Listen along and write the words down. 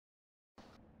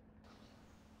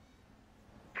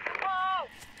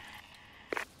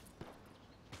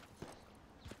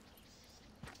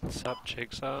Sup,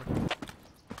 Jigsaw?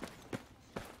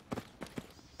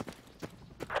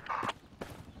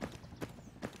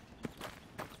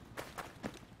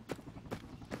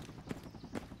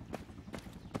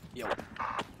 Yo.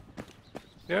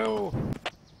 Yo!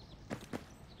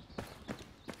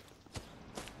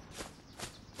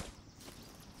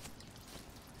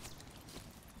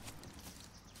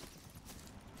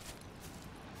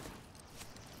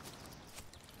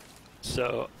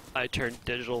 So, I turned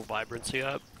digital vibrancy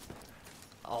up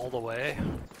all the way.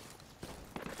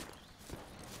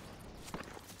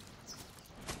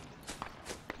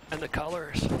 And the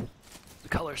colors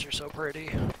are so pretty.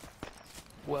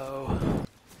 Whoa.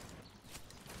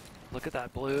 Look at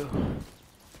that blue.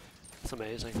 It's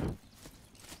amazing.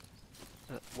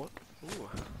 What? Ooh.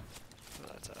 Oh,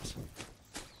 that's us.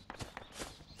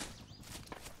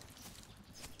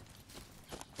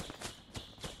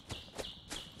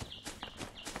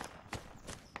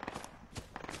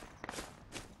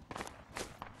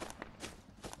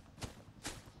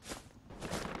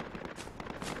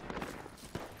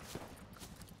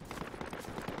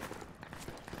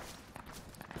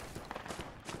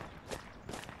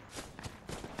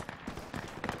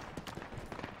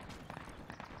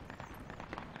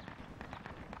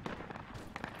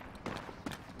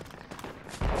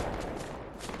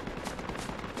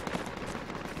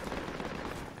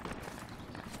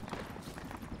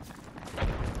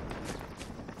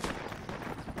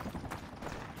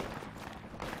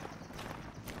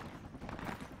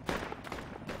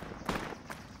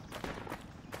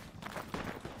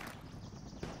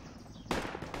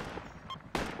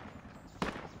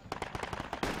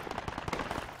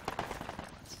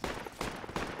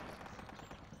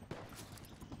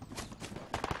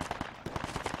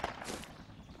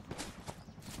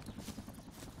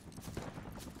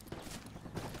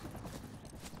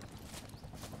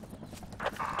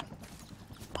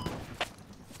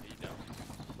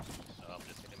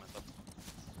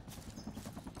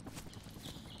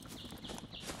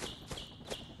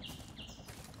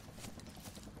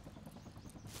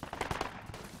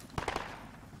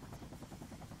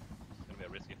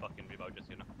 Risky fucking reload, just,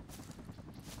 you know.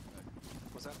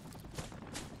 What's that?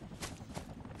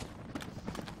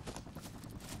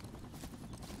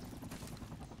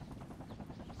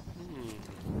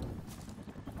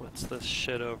 What's this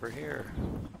shit over here?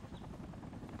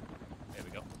 There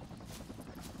we go.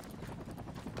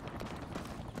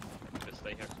 Just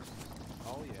stay here.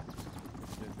 Oh yeah.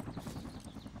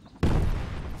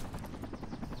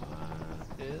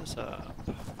 What is up?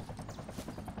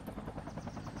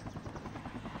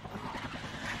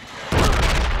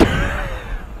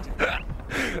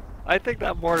 I think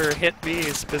that mortar hit me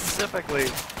specifically.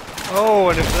 Oh,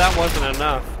 and if that wasn't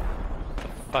enough, the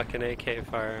fucking AK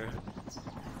fire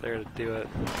there to do it.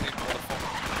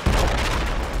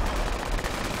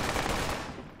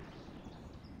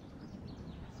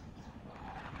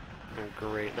 Oh,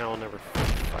 great, now I'll never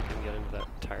fucking get into that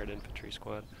tired infantry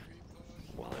squad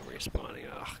while I'm respawning.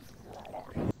 Ugh.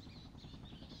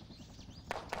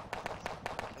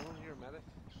 Anyone here, medic?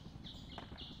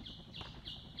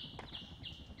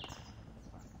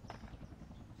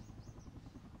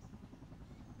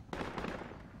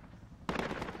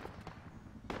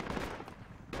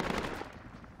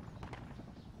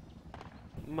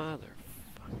 Motherfucking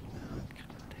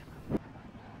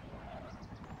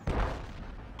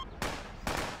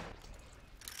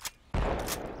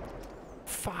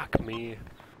fuck me.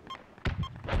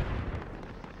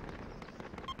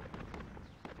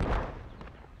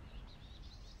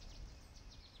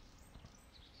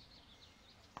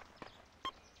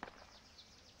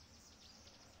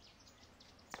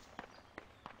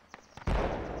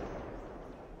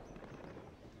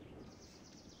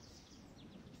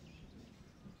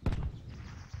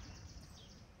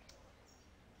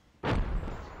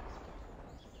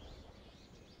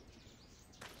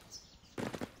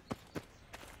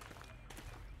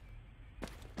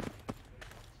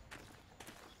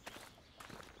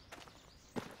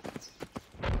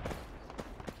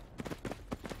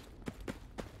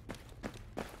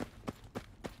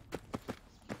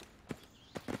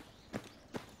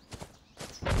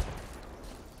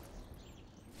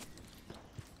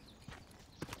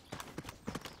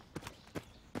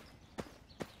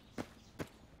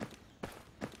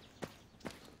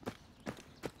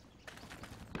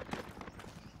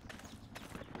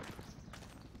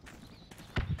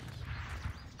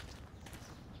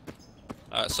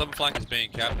 Southern flank is being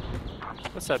capped.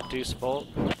 What's up, Deuce Bolt?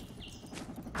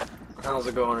 How's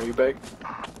it going? Are you baked?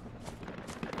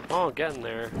 Oh, getting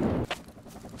there.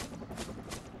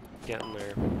 Getting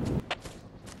there.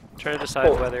 Trying to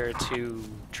decide whether to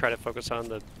try to focus on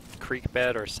the creek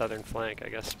bed or southern flank. I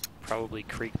guess probably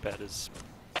creek bed is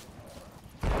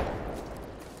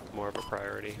more of a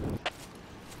priority.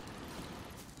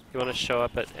 You want to show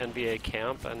up at NVA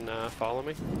camp and follow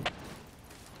me?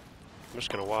 I'm just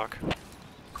gonna walk.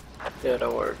 Yeah,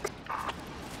 that'll work.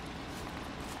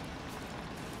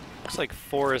 Looks like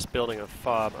 4 is building a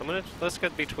fob. Let's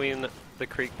get between the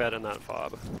creek bed and that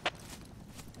fob.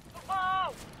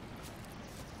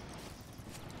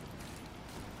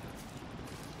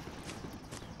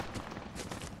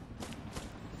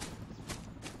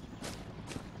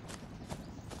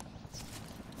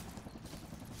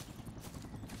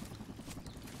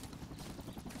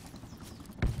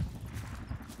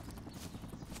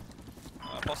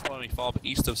 Hostile enemy fob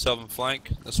east of southern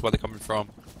flank. That's where they're coming from.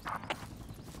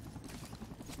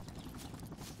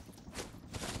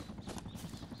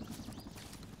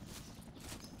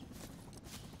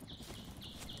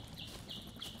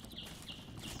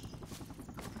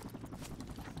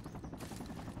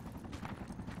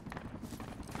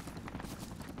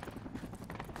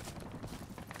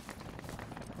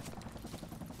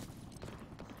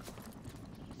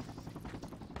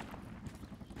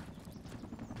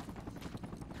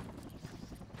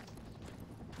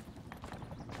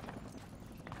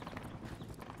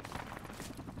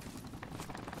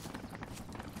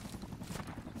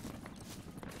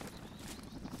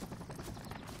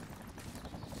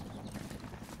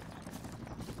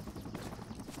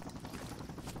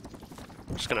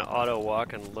 I'm just gonna auto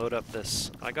walk and load up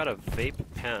this. I got a vape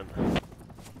pen.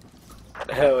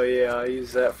 Hell yeah, I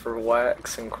use that for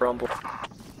wax and crumble.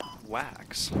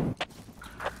 Wax?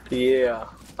 Yeah,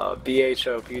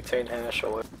 BHO, butane hash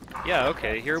oil. Yeah,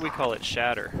 okay, here we call it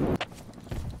shatter.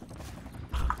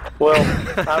 Well,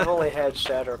 I've only had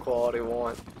shatter quality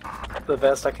one. The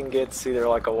best I can get is either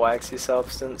like a waxy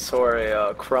substance or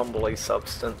a crumbly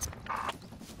substance.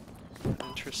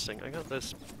 Interesting.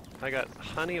 I got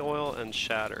honey oil and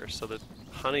shatter, so the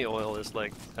honey oil is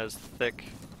like as thick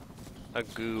a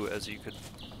goo as you could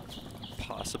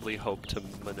possibly hope to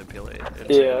manipulate.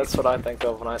 Yeah, that's what I think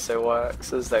of when I say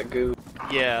wax, is that goo.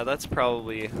 Yeah, that's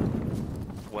probably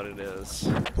what it is.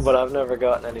 But I've never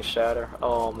gotten any shatter.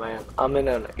 Oh man, I'm in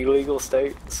an illegal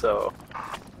state, so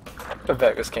the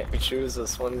beggars can't be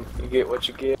choosers when you get what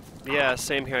you get. Yeah,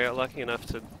 same here. I got lucky enough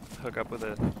to hook up with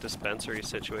a dispensary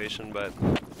situation, but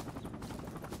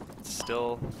it's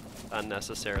still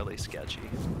unnecessarily sketchy.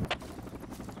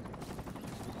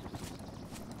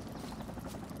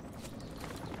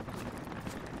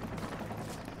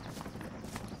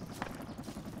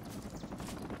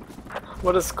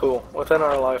 What is cool, within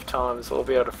our lifetimes we'll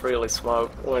be able to freely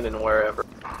smoke when and wherever.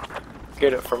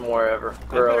 Get it from wherever. I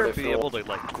Grow better it if be you able want. to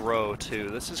like grow too.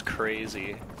 This is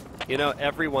crazy. You know,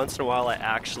 every once in a while I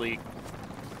actually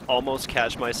almost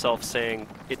catch myself saying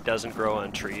it doesn't grow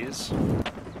on trees.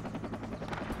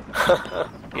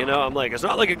 You know, I'm like, it's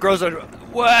not like it grows on...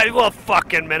 What? Well,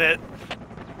 fucking minute.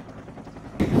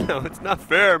 No, it's not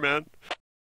fair, man.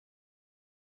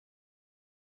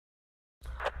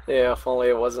 Yeah, if only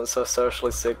it wasn't so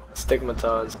socially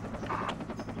stigmatized.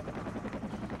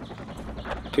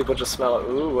 People just smell it,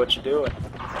 ooh, what you doing?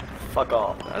 Fuck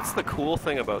off. That's the cool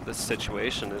thing about this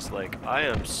situation is like, I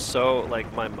am so,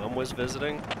 like, my mom was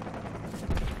visiting.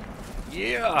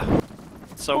 Yeah!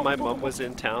 So my mom was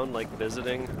in town, like,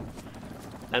 visiting,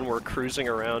 and we're cruising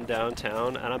around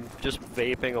downtown, and I'm just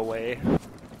vaping away.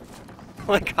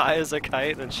 Like, high as a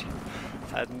kite, and she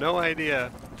had no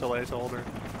idea till I told her.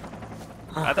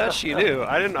 I thought she knew.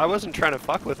 I wasn't trying to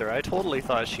fuck with her. I totally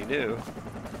thought she knew.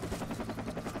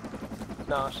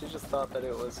 No, she just thought that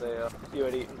it was you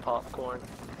had eaten popcorn.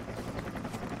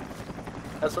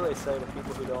 That's what they say to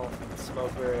people who don't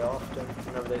smoke very often.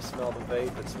 Whenever they smell the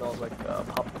vape, it smells like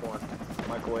popcorn,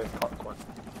 microwave popcorn.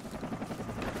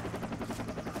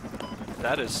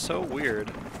 That is so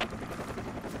weird.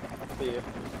 Yeah.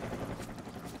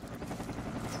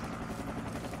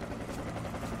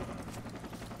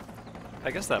 I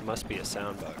guess that must be a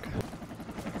sound bug.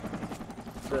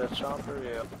 The chopper,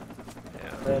 yeah.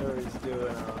 Yeah. That or he's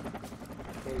doing,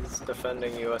 he's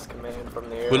defending U.S. command from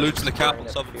the air. We're losing the spraying cap on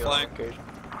at southern field on flank. occasion.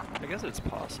 I guess it's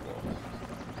possible.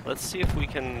 Let's see if we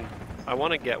can... I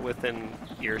want to get within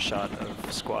earshot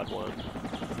of Squad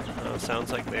 1.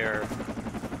 Sounds like they're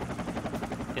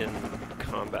in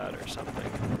combat or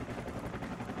something.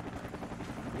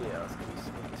 Yeah, it's gonna be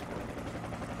sneaky spooky.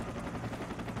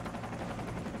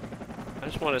 I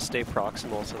just want to stay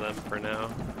proximal to them for now.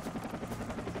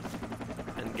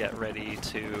 And get ready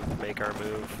to make our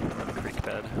move on Creek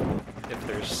Bed. If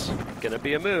there's gonna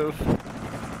be a move.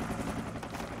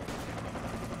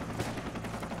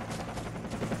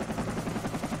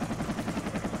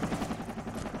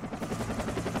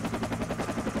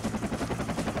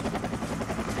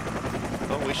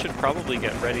 we should probably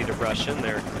get ready to rush in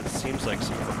there. It seems like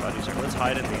some of our buddies are. Let's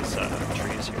hide in these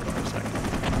trees here for a second.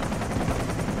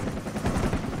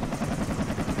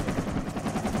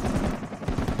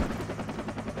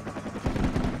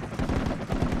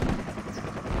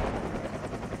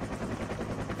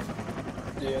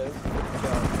 Yeah.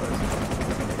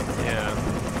 Yeah.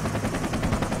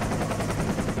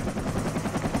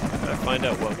 Gotta find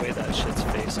out what way that shit's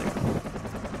facing.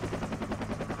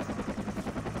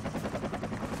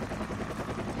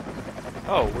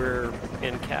 Oh, we're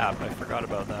in cap. I forgot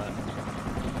about that.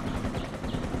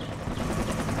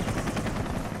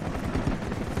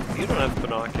 You don't have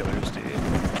binoculars, do you?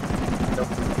 Nope.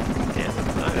 Damn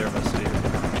it, neither of us do.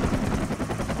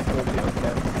 We'll be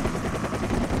okay.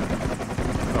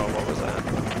 Oh, what was that?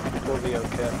 We'll be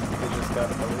okay. We just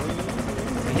gotta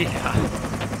believe. Yeah.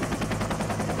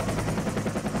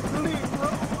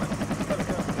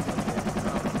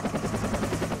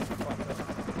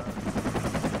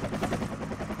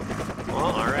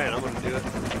 Well, alright, I'm gonna do it.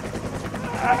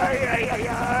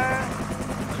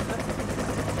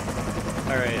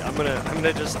 Alright, I'm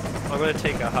gonna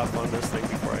take a hop on this thing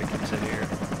before I continue.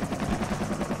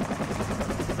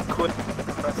 Quick,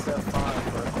 press F5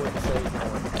 for a quick save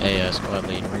point. Hey, squad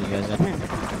lead, where you guys at?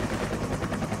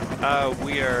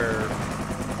 We are,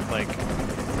 like,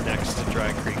 next to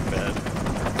Dry Creek Bed.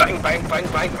 Bang, bang, bang,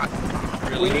 bang,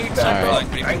 bang. We need Sorry.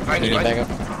 backup. Bang, bang, You need bang.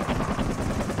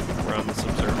 backup? We're on this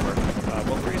observer.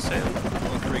 What were you saying?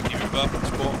 Well, three, keep it up and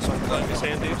sport What were something. you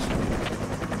saying, dudes?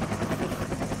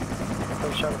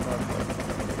 Oh, shut up.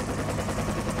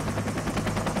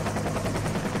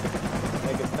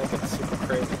 Make it think it's super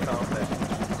crazy combat.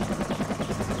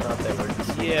 Not that we're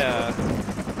just... Yeah.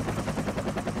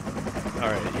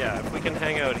 Alright, yeah, if we can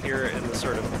hang out here in the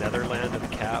sort of netherland of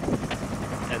Cap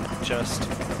and just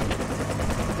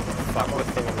fuck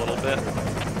with them a little bit.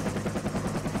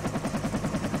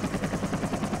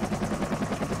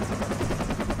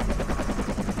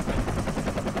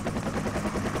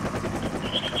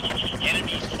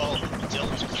 Enemy's fault.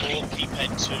 Delta 4, keep head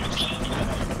 2.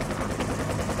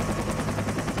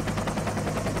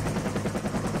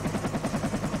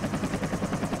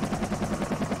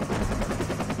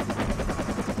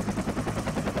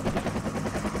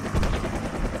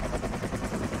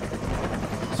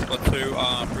 Squad 2,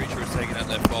 Breacher is taking out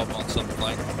their fob on Southern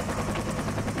Flank.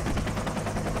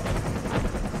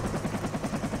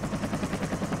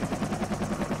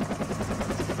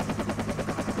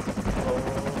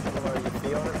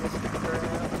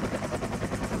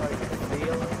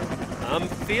 I'm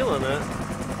feeling it.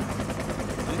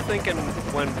 I'm thinking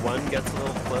when one gets a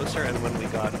little closer and when we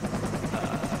got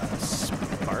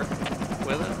Spark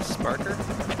with it, Sparker,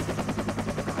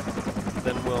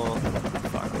 then we'll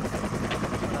fuck with them.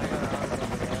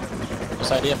 What's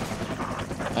the idea?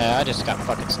 I just got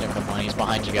fucking snook up on. He's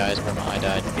behind you guys where I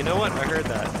died. You know what? I heard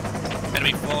that.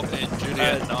 Enemy fob in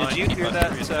Juliet 9. Did you keep hear us that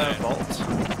three in there. vault?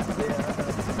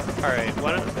 Alright,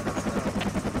 why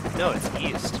don't... No, it's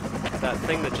east. That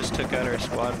thing that just took out our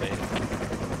squad mate.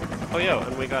 Oh, yo,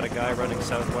 and we got a guy running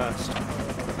southwest.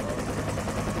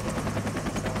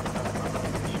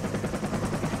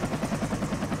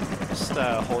 Just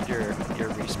hold your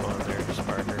respawn there,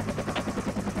 Sparker.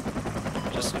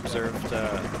 Just observed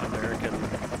American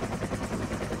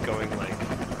going like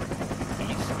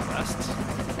east-west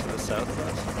to the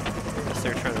southwest. Guess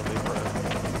they're trying to loop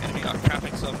around. Enemy are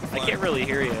capping Southern I Flank. can't really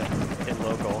hear you in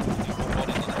local.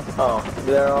 Oh,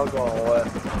 they're all going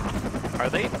left. Are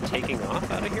they taking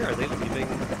off out of here? Are they leaving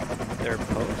their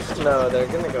post? No, they're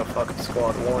gonna go fucking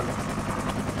squad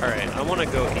 1. Alright, I want to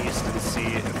go east and see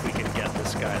if we can get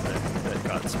this guy that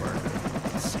got smarter.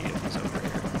 Let's see if he's over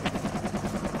here.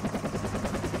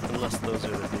 Unless those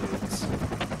are the dudes.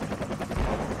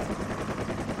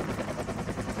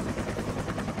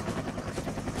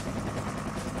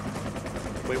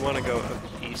 We want to go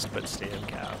east but stay in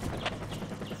cap.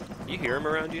 You hear him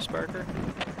around you, Sparker?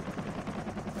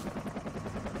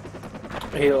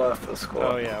 He left the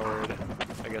squad. Oh yeah, word.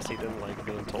 I guess he didn't like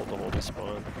being told to hold his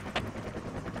spawn.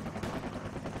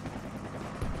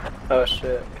 Oh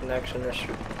shit, connection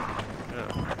issue.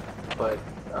 Yeah. But,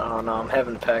 I don't know, I'm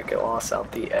having packet loss out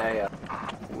the A.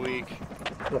 Weak.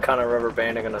 I'm kind of rubber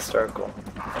banding in a circle.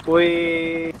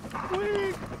 Weak.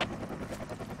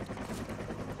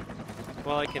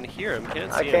 Well, I can hear him.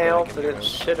 Can't see I him. can't but help can it, hear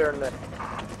it's him. shitter than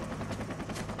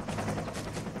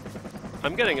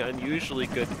I'm getting unusually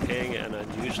good ping and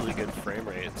unusually good frame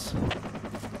rates.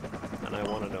 And I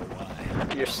want to know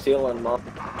why. You're stealing mom.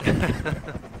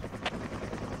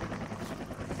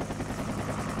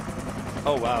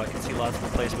 Oh wow, I can see lots of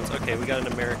replacements. Okay, we got an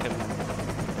American,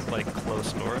 like,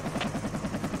 close north.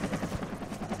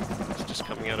 just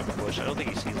coming out of a bush. I don't think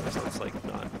he sees us. Let's like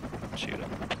not shoot him.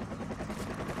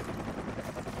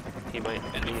 He might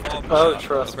Enemy need fob. to Oh,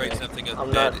 trust Raise me. something as I'm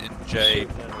dead not- in J,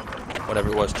 whatever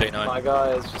it was, J9. My guy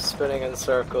is just spinning in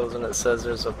circles and it says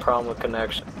there's a problem with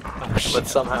connection. Oh, shit. But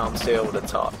somehow I'm still able to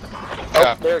talk.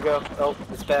 Yeah. Oh, there we go. Oh,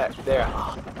 it's back. There.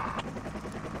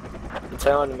 I'm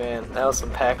telling you, man, that was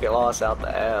some packet loss out the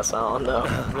ass. I don't know.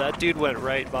 That dude went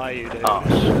right by you, dude. Oh,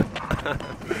 shit.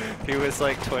 He was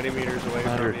like 20 meters away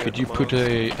Commander, from you. could at you the put most.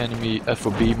 a enemy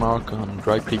FOB mark on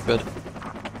dry creek bed?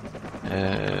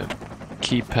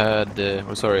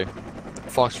 Keypad, sorry,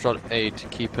 Foxtrot 8,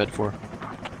 keypad 4.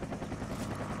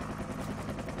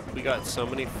 We got so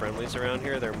many friendlies around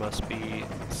here, there must be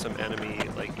some enemy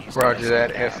like east Roger of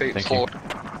that, us. Thank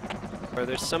F84. Or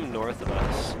there's some north of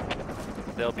us.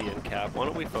 They'll be in cap. Why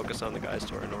don't we focus on the guys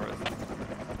to our north?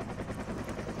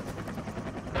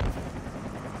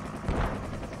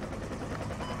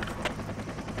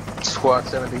 Squad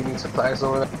 7, do you need supplies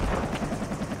over there?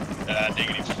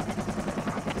 Negative.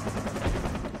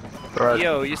 Roger.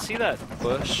 Yo, you see that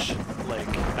bush like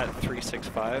at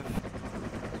 365?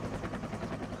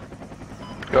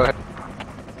 Go ahead.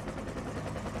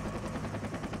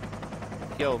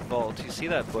 Yo, Vault, you see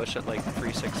that bush at like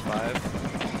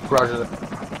 365? Roger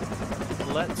that.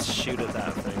 Let's shoot at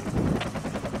that thing.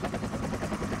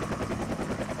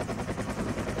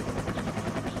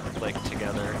 Like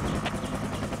together.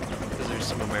 Because there's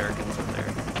some Americans in there.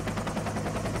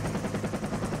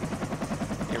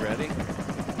 You ready?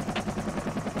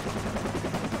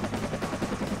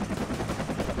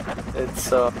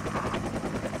 It's,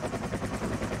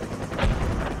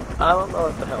 I don't know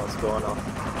what the hell is going on.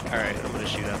 Alright, I'm gonna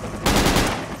shoot at them.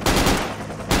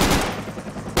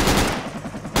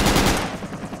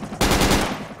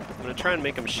 I'm gonna try and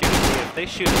make them shoot at me. If they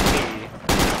shoot at me,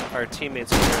 our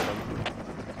teammates will hear them.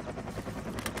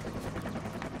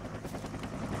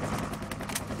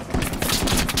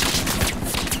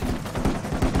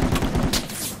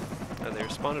 And they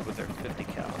responded with their 50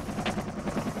 cal.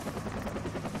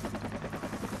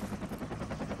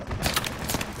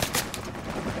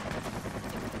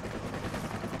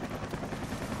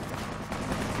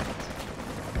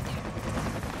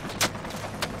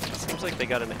 Seems like they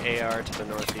got an AR to the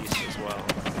northeast as well.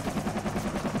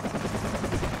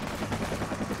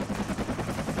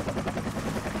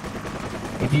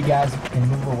 If you guys can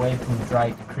move away from the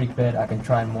dry creek bed, I can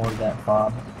try and mortar that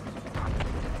fob.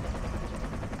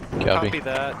 Copy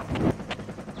that.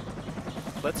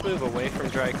 Let's move away from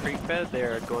Dry Creek Bed. They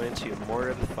are going to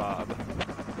mortar the fob.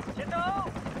 You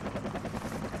know?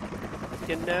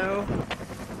 You know?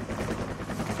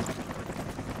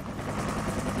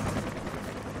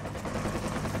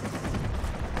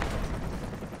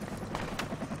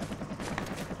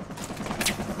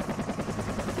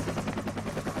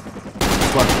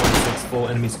 Squad 1-6, full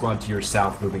enemy squad to your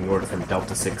south, moving north from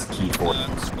Delta 6, key 4.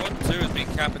 Squad 2 has been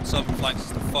capping southern flanks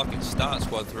since the fucking start,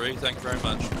 Squad 3. Thank you very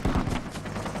much.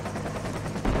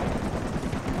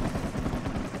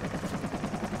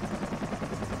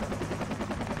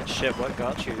 Shit, what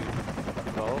got you,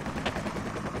 Vault?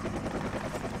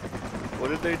 What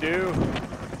did they do?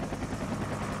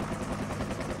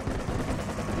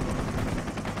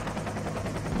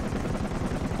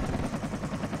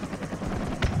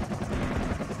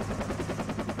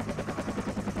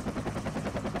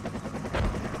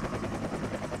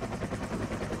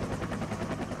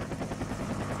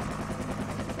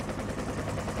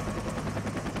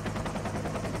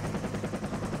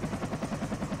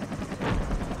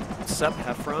 What's up,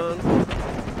 Heffron?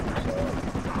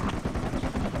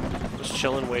 Just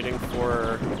chilling, waiting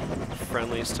for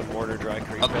friendlies to mortar Dry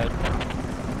Creek Bed.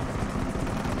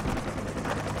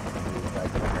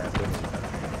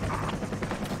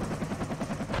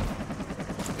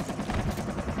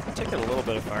 Taking a little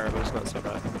bit of fire, but it's not so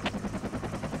bad.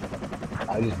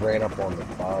 I just ran up on the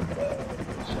fob,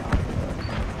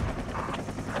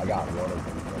 I got one of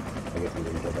them, but I guess we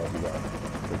didn't get that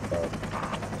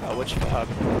Which fob?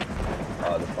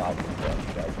 The fob on dry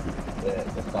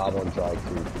creek. The fob on dry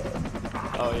creek.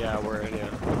 Oh yeah, we're in, yeah.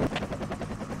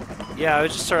 Yeah, I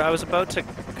was just I was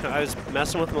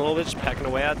messing with them a little bit, just pecking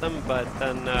away at them, but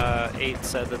then 8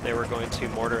 said that they were going to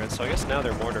mortar it, so I guess now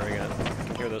they're mortaring it. I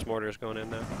can hear those mortars going in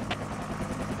now.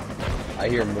 I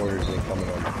hear mortars incoming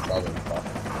on the southern fob.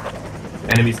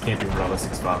 Enemies camping Bravo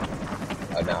 6 fob.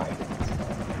 No.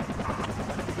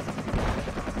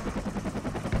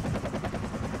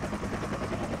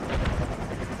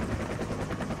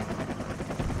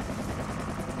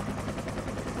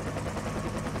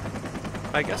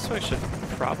 I guess I should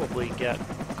probably get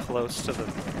close to the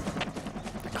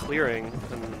clearing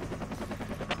and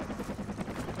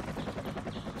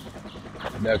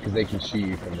No, because they can shoot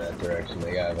you from that direction.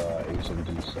 They have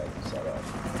HMG set up.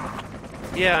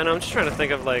 Yeah, and I'm just trying to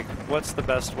think of like what's the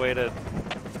best way to,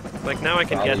 like now I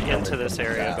can Probably get into coming this from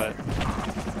the area, south.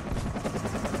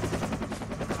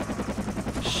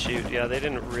 but shoot, yeah, they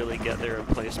didn't really get their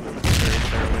emplacement very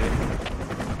thoroughly.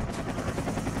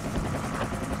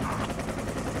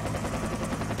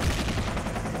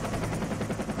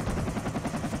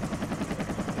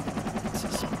 This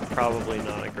is probably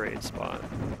not a great spot.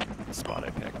 The spot I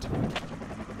picked.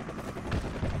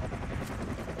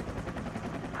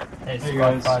 Hey,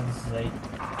 Squad 5, this is 8.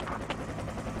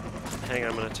 Hang on,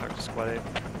 I'm gonna talk to Squad 8.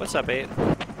 What's up, 8?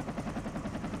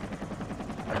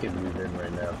 I can move in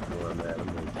right now from where I'm at.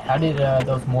 How did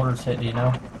those mortars hit, do you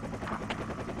know?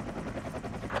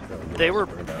 They were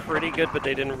pretty good, but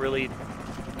they didn't really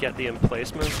get the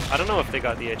emplacements. I don't know if they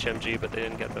got the HMG, but they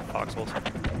didn't get the foxholes. I'm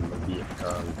gonna be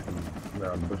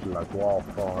around bushes like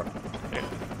wildfire.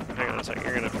 Hang on a second,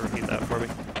 you're gonna have to repeat that for me.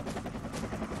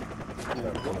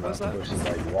 What was that? Bushes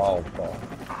like wildfire.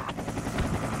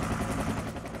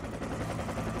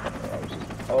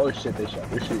 Oh shit, they're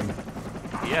shooting.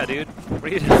 Yeah, dude.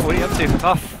 What are you up to?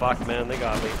 Oh fuck, man, they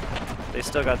got me. They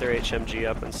still got their HMG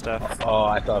up and stuff. Oh,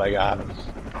 I thought I got him.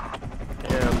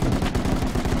 Damn.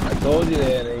 I told you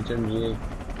they had HMG.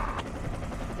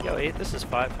 Yo, 8, this is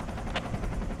 5.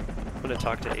 I'm gonna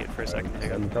talk to 8 for a second.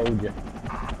 Hang on. I told you.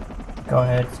 Go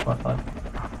ahead, Squad 5.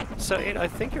 So 8, I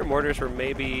think your mortars were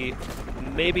maybe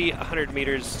 100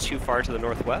 meters too far to the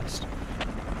northwest.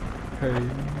 Hey.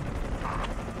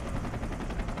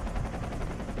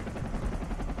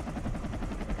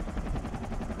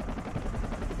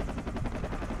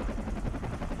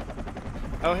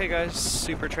 Oh, hey guys,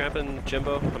 Super Tramp and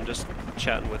Jimbo. I'm just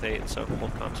chatting with 8, so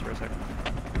hold comms for a second.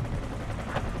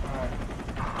 Alright.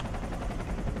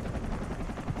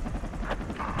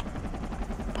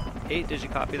 8, did you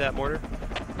copy that mortar?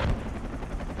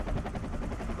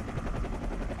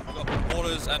 I've got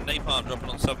mortars and napalm dropping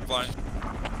on 7 flanks.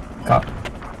 Copy.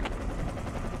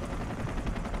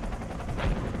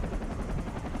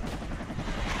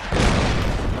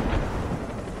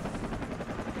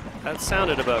 That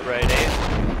sounded about right,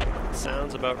 8.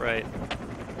 Sounds about right.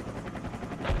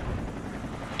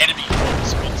 Enemy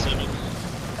squad 7.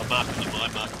 I'm marking you my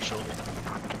marker shortly.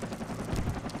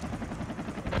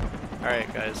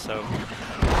 Alright guys, so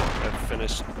I've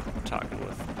finished talking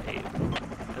with 8.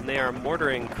 And they are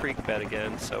mortaring creek bed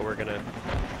again, so we're gonna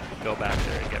go back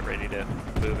there and get ready to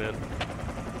move in.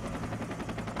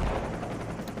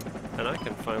 And I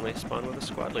can finally spawn with a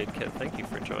squad lead kit. Thank you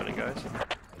for joining, guys.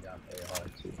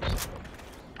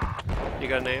 You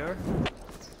got an AR?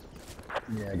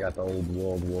 Yeah, I got the old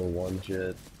World War I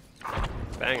shit.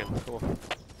 Banging, cool.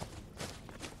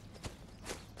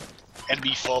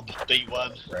 Enemy fob,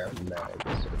 D1. Round mag,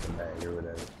 mag or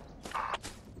whatever.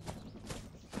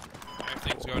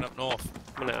 Everything's going up north.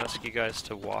 I'm gonna ask you guys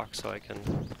to walk so I can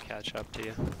catch up to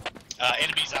you.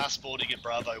 Enemies are spawning at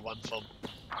Bravo 1 fob.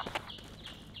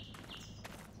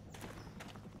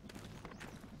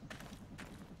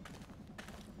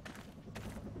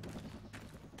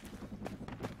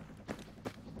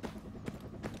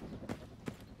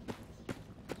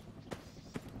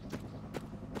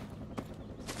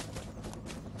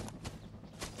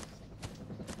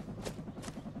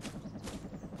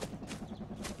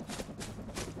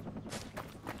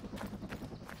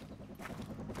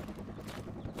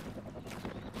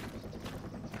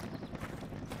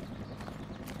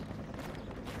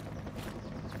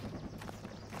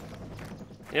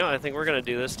 You know, I think we're gonna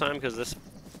do this time because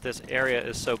this area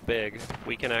is so big.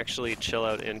 We can actually chill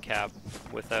out in cap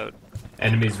without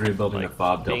Enemies rebuilding like, a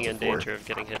fob being Delta in 4. danger of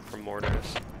getting hit from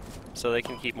mortars. So they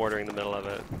can keep mortaring the middle of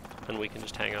it, and we can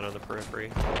just hang out on the periphery.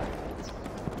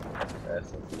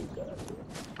 That's what we've got here.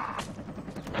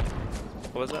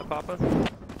 What was that, Papa?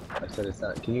 I said it's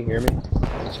not. Can you hear me?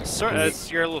 Sorry,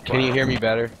 it's your little. Can you hear me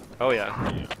better? Oh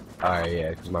yeah. Alright, yeah,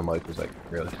 because my mic was like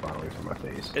really far away from my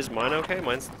face. Is mine okay?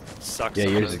 Mine sucks. Yeah,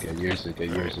 yours is sometimes. good. Yours is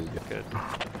good. Yours is good. Good.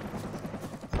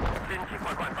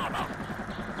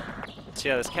 So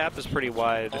yeah, this cap is pretty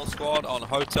wide. All squad on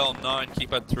Hotel 9,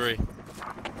 keypad 3.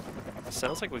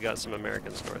 Sounds like we got some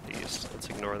Americans northeast. Let's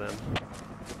ignore them.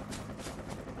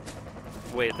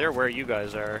 Wait, they're where you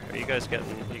guys are. Are you guys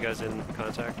in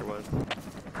contact or what?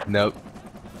 Nope.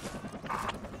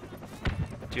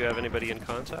 Do you have anybody in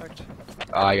contact?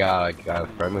 I got a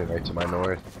friendly right to my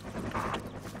north.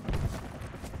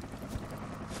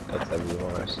 That's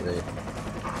everyone I see.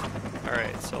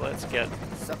 Alright, so let's get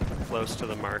close to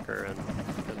the marker and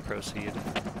proceed.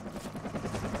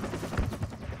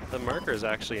 The marker is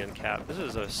actually in cap. This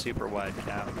is a super wide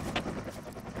cap.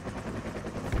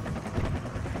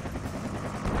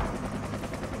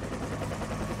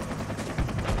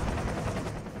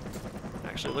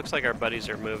 Actually, it looks like our buddies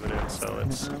are moving in, so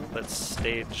let's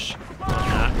stage on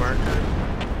that marker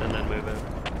and then move in.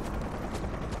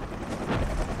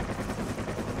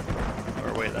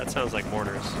 Or wait, that sounds like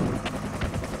mortars.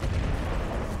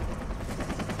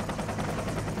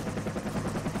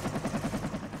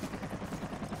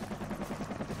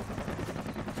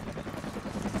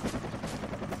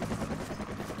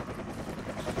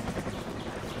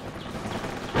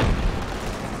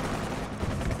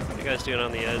 What are you guys doing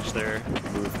on the edge there?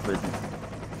 Movement.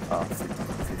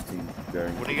 15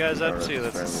 bearing. What are you guys up to?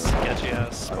 That's a sketchy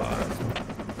ass spot.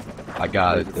 I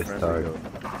got it this time.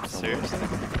 Seriously?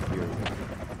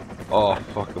 Oh,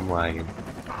 fuck, I'm lagging.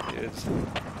 Dudes.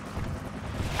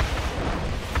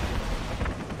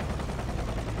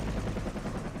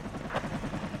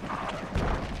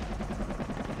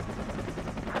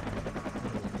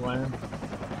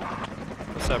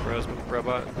 What's up,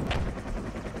 Robot?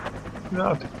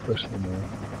 No, it's pushing man.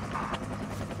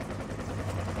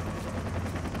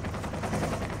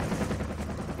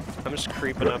 I'm just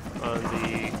creeping up on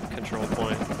the control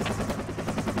point.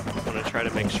 I want to try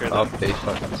to make sure that... Oh, they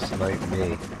fucking sniped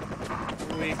me.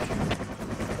 Weak.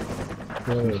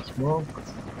 Good smoke.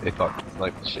 They fucking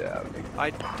sniped the shit out of me. I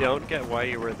don't get why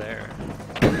you were there.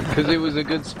 Because it was a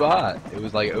good spot. It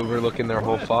was like overlooking their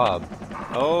whole fob.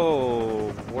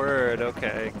 Oh, word.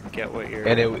 Okay, get what you're.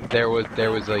 And there was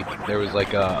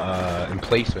like a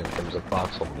emplacement. There was a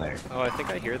foxhole there. Oh, I think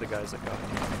I hear the guys that got you.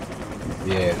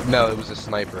 Yeah, no, it was a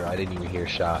sniper. I didn't even hear a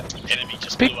shot. Enemy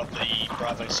just blew up the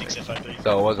Bravo 6 FOB.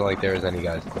 So it wasn't like there was any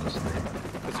guys close to me.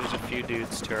 Because there's a few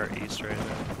dudes to our east right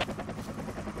now.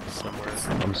 Somewhere.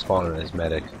 I'm spawning as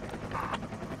medic.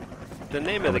 The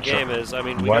name of the game is, I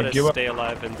mean, we Why gotta give up? stay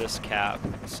alive in this cap,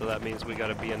 so that means we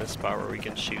gotta be in a spot where we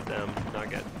can shoot them, not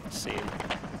get seen.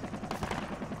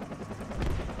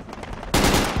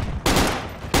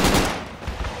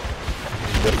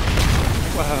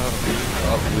 Wow.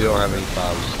 Oh, we don't have any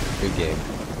fobs. Good game.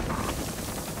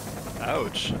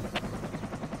 Ouch.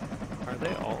 Are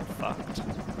they all fucked?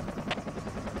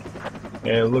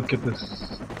 Hey, look at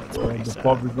this. pretty The sad.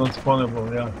 fob is not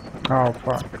spawnable, yeah. Oh, fuck.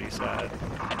 That's pretty sad.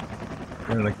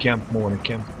 We're in a camp, more in a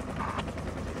camp.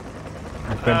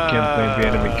 Defend camp, maybe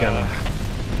enemy cannon.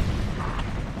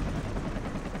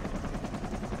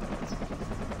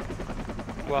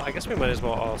 Well, I guess we might as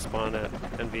well all spawn at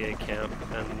NVA camp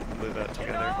and move out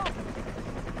together.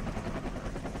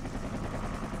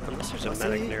 Unless there's a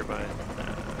medic nearby.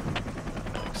 Nah,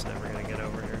 medic's never gonna get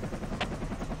over here.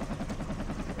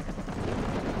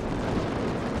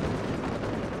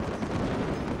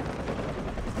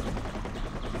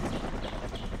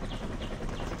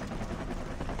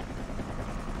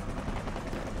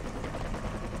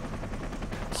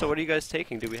 So what are you guys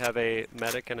taking? Do we have a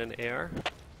medic and an AR?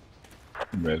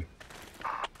 Ready.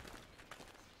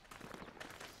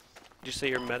 Did you say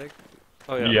you're a medic?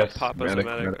 Oh yeah, Yes, Papa's a medic,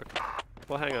 medic. medic.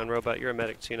 Well, hang on, Robot, you're a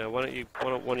medic too now. Why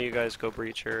don't one of you guys go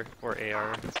breacher or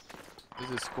AR? This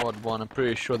is Squad 1. I'm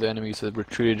pretty sure the enemies have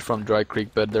retreated from Dry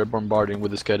Creek bed. They're bombarding with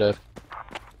the SCADF.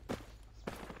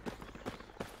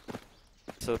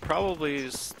 So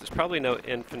there's probably no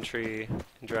infantry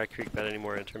in Dry Creek bed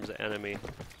anymore in terms of enemy.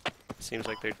 It seems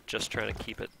like they're just trying to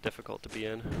keep it difficult to be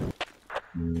in.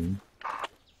 Mm.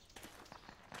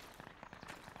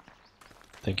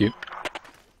 Thank you.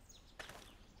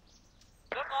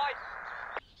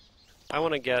 I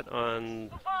want to get on,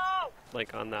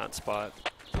 like, on that spot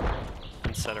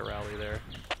and set a rally there.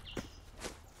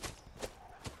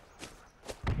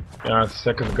 Yeah,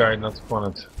 second guy not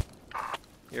spawned.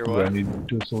 You're I what? need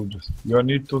 2 soldiers. You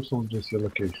need 2 soldiers, your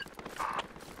location.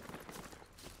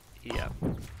 Yeah.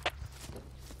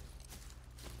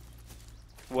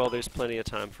 Well, there's plenty of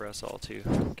time for us all to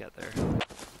get there.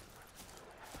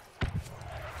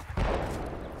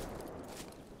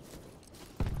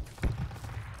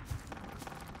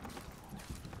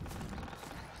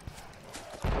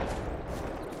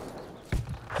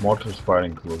 Mortars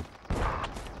firing close.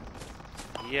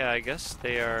 Yeah, I guess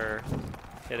they are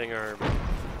hitting our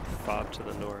fob to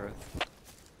the north.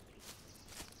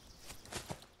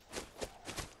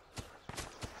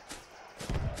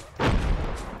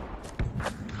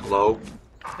 Hello.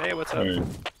 Hey, what's up? Hey.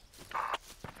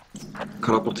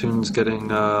 Cuddle platoon's getting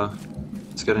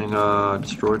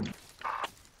destroyed.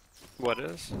 What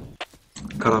is?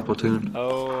 Cuddle platoon.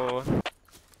 Oh.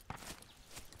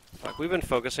 Fuck, we've been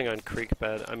focusing on creek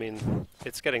bed. I mean,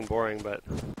 it's getting boring, but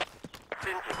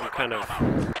I'm kind of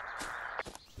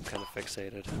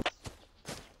fixated.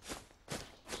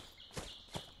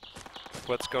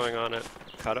 What's going on at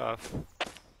Cutoff?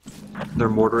 They're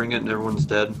mortaring it and everyone's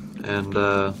dead. And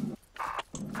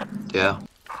yeah.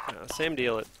 Same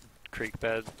deal at creek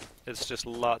bed. It's just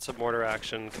lots of mortar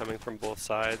action coming from both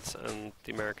sides, and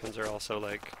the Americans are also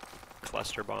like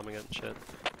cluster bombing it and shit.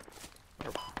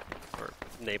 Or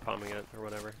napalming it, or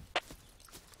whatever.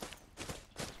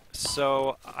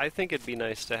 So, I think it'd be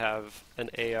nice to have an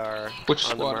AR Which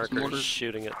on the squad is marker mortars?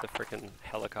 shooting at the frickin'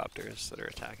 helicopters that are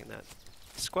attacking that.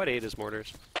 Squad 8 is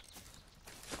mortars.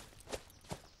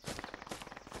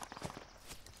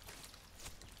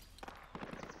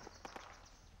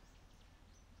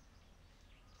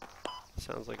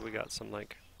 Sounds like we got some,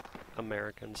 like,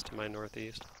 Americans to my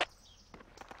northeast.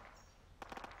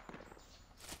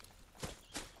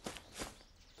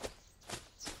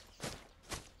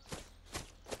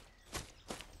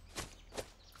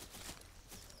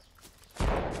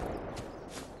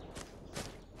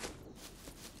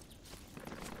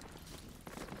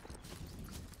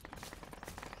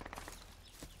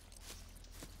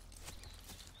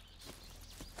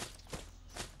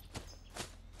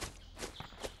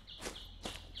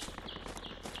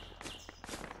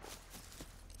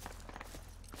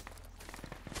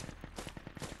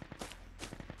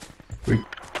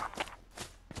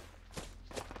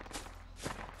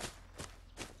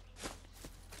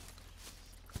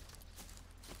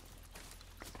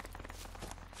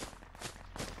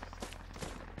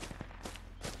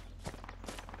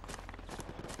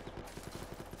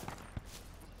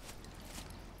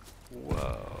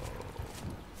 Whoa.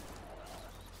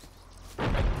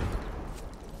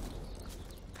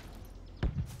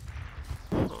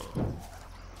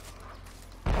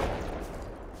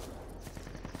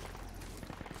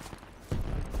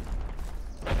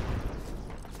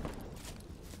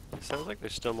 Sounds like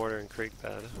there's still mortar in creek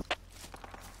bed.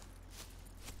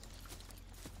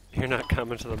 You're not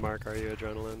coming to the mark, are you,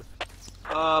 Adrenaline?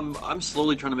 I'm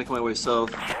slowly trying to make my way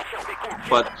south,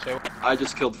 but I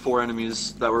just killed 4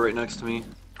 enemies that were right next to me.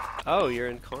 Oh, you're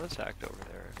in contact over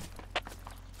there.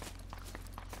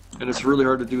 And it's really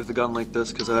hard to do with a gun like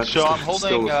this because I have to So I'm still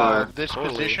holding fire. this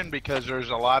position because there's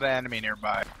a lot of enemy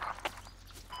nearby.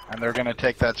 And they're gonna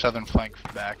take that southern flank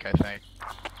back, I think.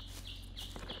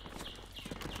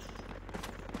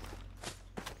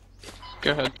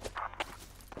 Go ahead.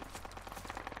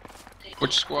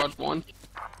 Which squad? 1?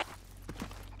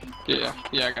 Yeah,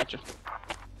 I gotcha.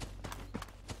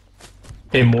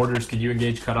 Hey, mortars, could you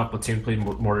engage cut up platoon, please?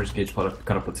 Mortars, engage cut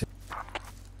up platoon.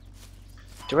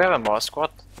 Do we have a Mars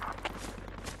squad?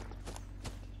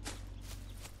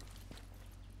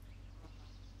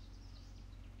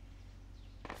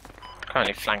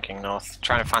 Currently flanking north,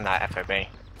 trying to find that FOB.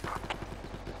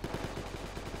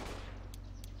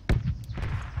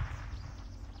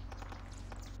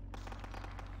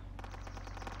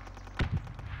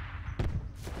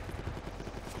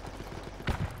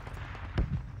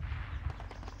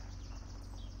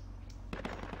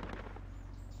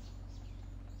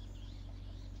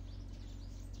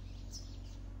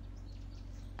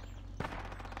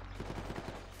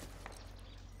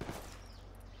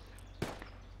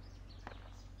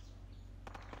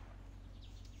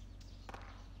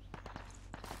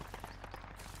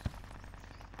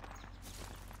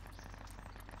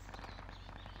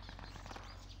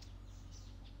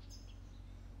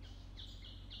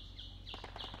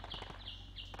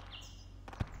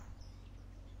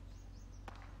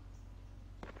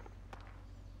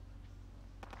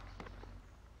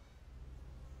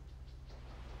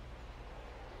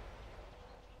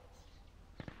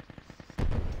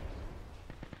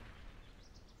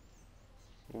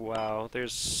 Wow,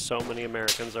 there's so many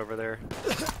Americans over there.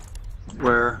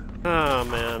 Where? Oh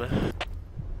man.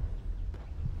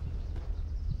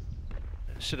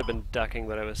 Should have been ducking,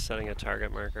 but I was setting a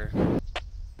target marker.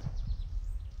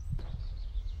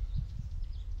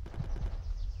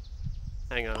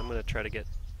 Hang on, I'm gonna try to get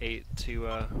 8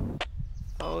 to,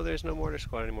 Oh, there's no mortar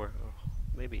squad anymore. Oh,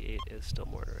 maybe 8 is still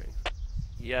mortaring.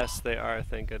 Yes, they are,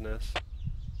 thank goodness.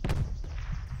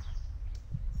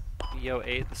 Yo,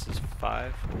 8, this is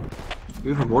 5.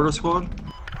 We have a mortar squad?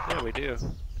 Yeah, we do.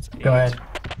 It's 8. Go ahead.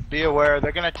 Be aware,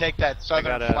 they're gonna take that southern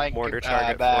I got a flank mortar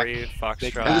target back. for you,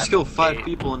 Foxtrot. I just killed 5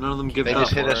 people and none of them give They up.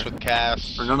 just hit us with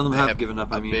CAS. Or none of them They have given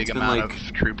up. I mean, big it's been amount like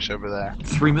of troops over there.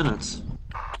 3 minutes.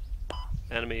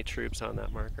 Enemy troops on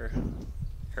that marker.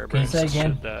 Can you say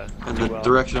again? And do the well.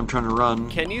 direction I'm trying to run,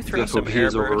 Can you the throw some FOB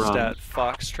is airburst overrun. at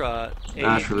Foxtrot 8,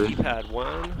 Naturally. keypad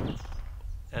 1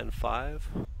 and 5?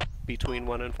 Between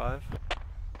 1 and 5?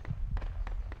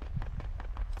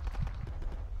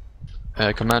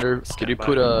 Commander, could you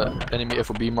put a enemy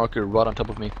FOB marker right on top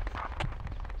of me?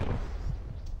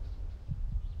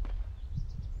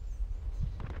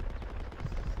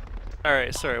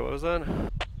 Alright, sorry, what was that?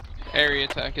 Area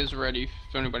attack is ready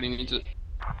if anybody needs it.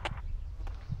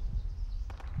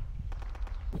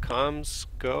 Comms,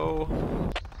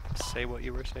 go. Say what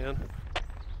you were saying.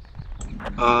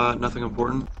 Nothing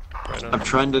important. Right on. I'm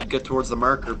trying to get towards the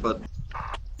marker, but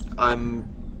I'm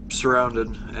surrounded,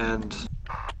 and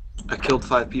I killed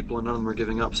 5 people and none of them are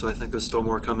giving up, so I think there's still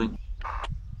more coming.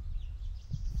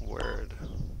 Word.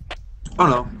 Oh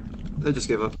no, they just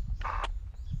gave up.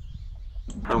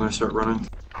 I'm gonna start running.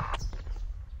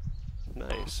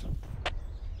 Nice.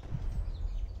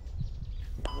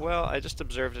 Well, I just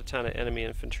observed a ton of enemy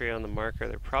infantry on the marker.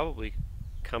 They're probably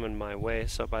coming my way,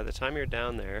 so by the time you're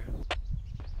down there...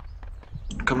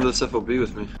 Come to this FOB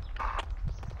with me.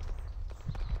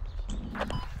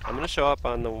 I'm gonna show up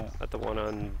on at the one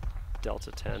on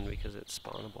Delta 10 because it's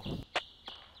spawnable.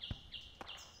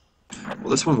 Well,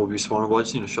 this one will be spawnable, I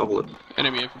just need to shovel it.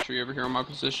 Enemy infantry over here on my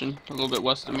position, a little bit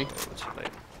west of me.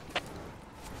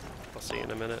 I'll see you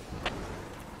in a minute.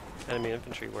 Enemy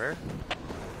infantry where?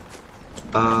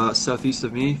 Southeast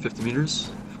of me, 50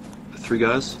 meters. 3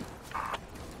 guys.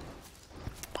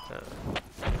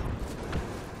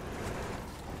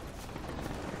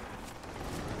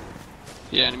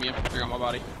 Yeah, enemy infantry on my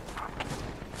body.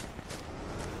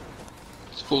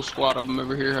 It's a full squad of them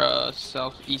over here,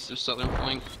 southeast of southern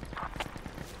flank.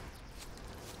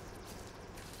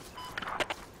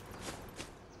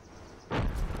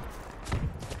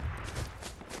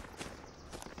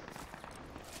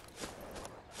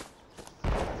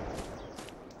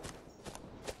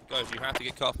 Guys, you have to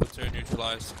get Cough platoon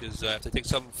neutralized, because if they take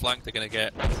southern flank, they're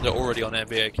already on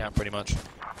NBA camp pretty much.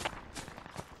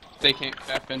 They can't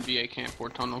FNVA camp or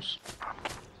tunnels.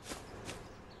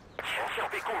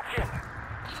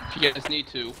 If you guys need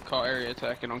to, call area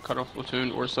attacking on cutoff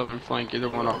platoon or southern flank, either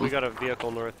one of them. We got a vehicle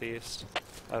northeast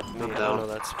of me. Oh no,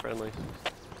 that's friendly.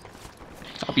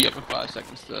 I'll be up in 5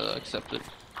 seconds to accept it.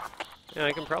 Yeah,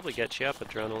 I can probably get you up,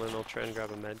 Adrenaline. I'll try and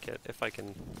grab a med kit if I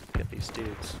can get these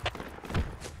dudes.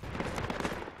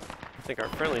 I think our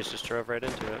friendlies just drove right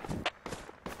into it.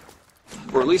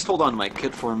 Or at least hold on to my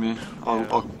kit for me.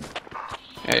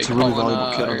 Hey, it's a really call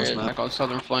valuable kit on this attack map. on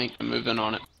southern flank and move in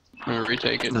on it. I'm gonna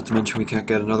retake it. Not to mention we can't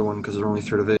get another one because they're only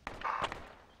 3rd of 8.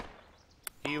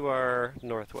 You are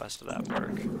northwest of that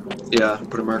mark. Yeah,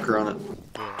 put a marker on it.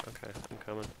 Yeah, okay, I'm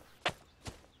coming.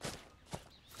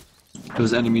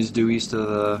 Those enemies due east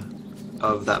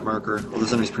of that marker. Well,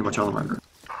 those enemies pretty much on the marker.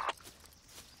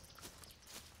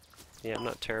 Yeah, I'm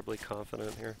not terribly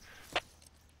confident here.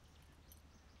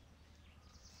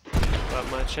 But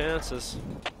my chances.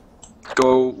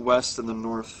 Go west and then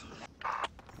north.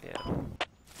 Yeah.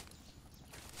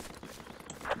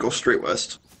 Go straight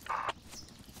west.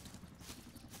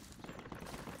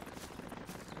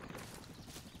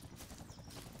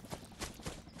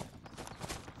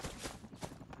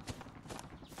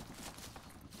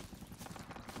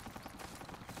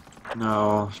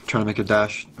 No, trying to make a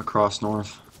dash across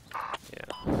north.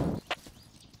 Yeah.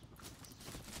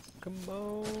 Come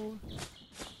on.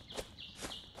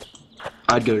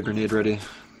 I'd get a grenade ready.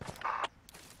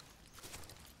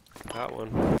 Got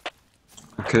one.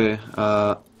 Okay,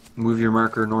 move your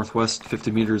marker northwest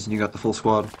 50 meters and you got the full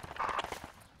squad.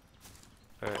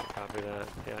 Alright, copy that.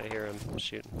 Yeah, I hear him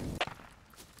shooting. No,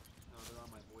 they're on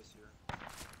my voice here.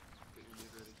 Get your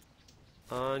grenade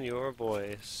ready. On your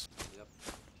voice. Yep.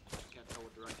 I can't tell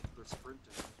what direction they're sprinting.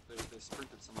 They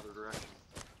sprinted some other direction.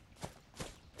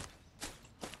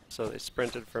 So they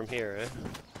sprinted from here, eh?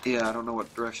 Yeah, I don't know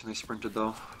what direction they sprinted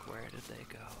though. Where did they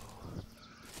go?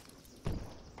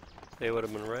 They would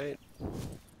have been right.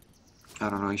 I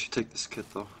don't know, you should take this kit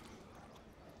though.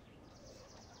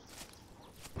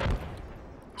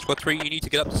 Squad 3, you need to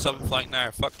get up to southern flank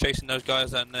now. Fuck chasing those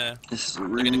guys down there. This is They're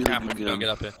really gonna camp good if you don't get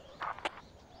up here.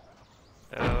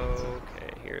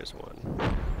 Okay, here's one.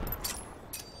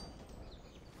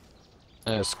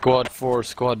 Squad 4,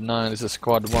 Squad 9, this is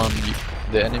Squad 1.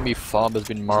 The enemy fob has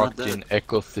been marked in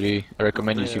Echo 3. I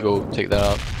recommend you to go take that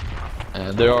out.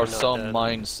 There are some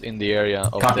mines in the area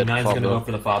of Copy, that 9's fob. gonna go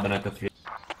for the fob and Echo 3.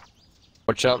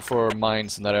 Watch out for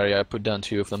mines in that area, I put down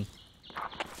 2 of them.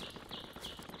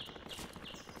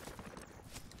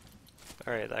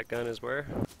 Alright, that gun is where?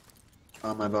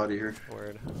 On my body here.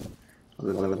 Word.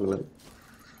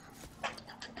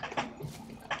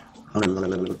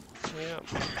 Yeah.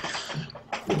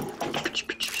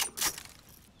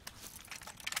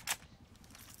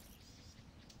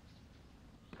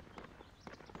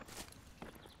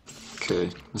 Okay,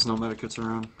 there's no medikits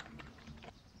around.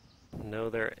 No,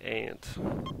 there ain't.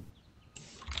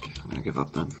 Okay, I'm gonna give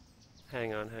up then.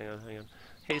 Hang on.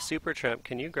 Hey, Super Tramp,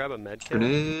 can you grab a med kit?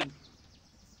 Grenade!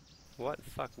 What?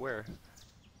 Fuck, where?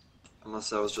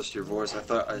 Unless that was just your voice. I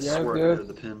thought I Yeah, swore I good. heard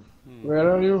the pin.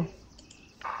 Where are you?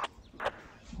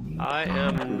 I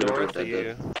am north of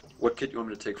you. What kit do you want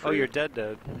me to take for Oh, you? you're dead.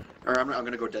 Or I'm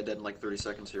gonna go dead in like 30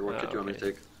 seconds here. What kit do you want me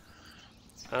to take?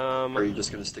 Or are you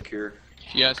just gonna stick here?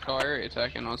 If you guys call area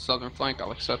attacking on southern flank,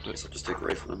 I'll accept it. So just take a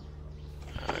rifleman.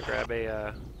 Grab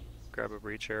a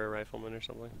breacher, or a rifleman, or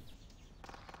something.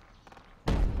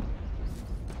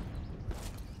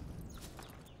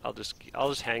 I'll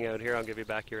just hang out here. I'll give you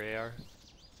back your AR.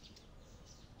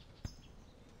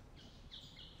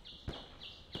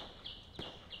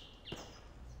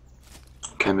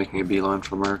 Okay, making a beeline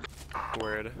for Mark.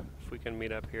 Word. If we can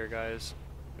meet up here, guys,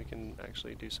 we can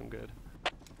actually do some good.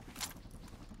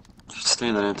 Just stay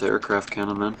in that anti-aircraft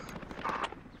cannon, man.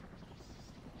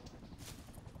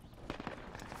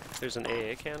 There's an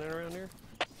AA cannon around here?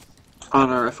 On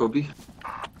our FOB.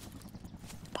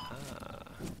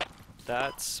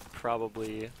 That's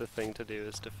probably the thing to do,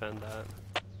 is defend that.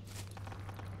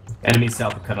 Enemy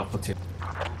south of cutoff platoon.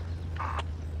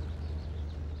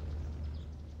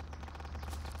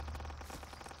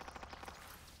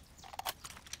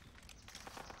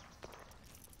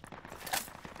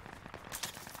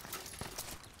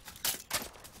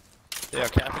 They are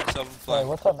capping southern flank. Hey,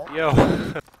 what's up, man?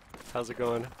 Yo! How's it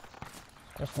going?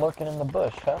 Just lurking in the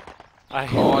bush, huh?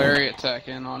 Call area attack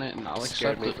in on it, and I'll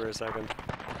scared accept me it. for a second.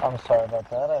 I'm sorry about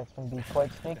that. I can be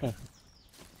quite sneaky.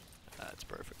 That's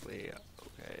perfectly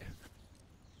okay.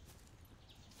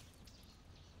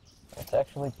 It's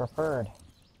actually preferred.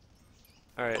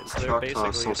 Alright, so they're Choctaw,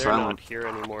 basically, so they're not silent. here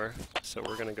anymore, so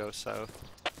we're gonna go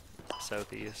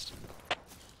southeast.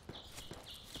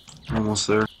 Almost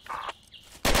there.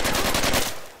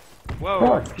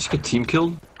 Whoa! You just get team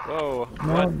killed? Whoa!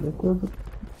 No,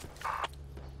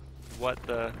 What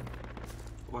the?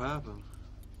 What happened?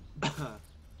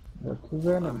 that is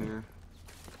I'm enemy. here.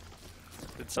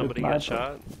 Did somebody Sniper. get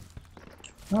shot?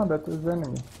 No, that is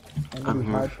enemy. I'm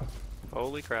here. Sniper.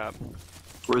 Holy crap.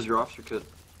 Where's your officer kit?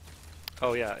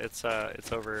 Oh yeah, it's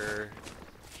over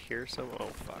here somewhere. Oh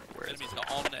fuck, where is it? Enemies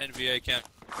are on the NVA camp.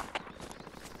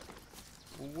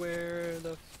 Where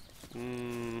the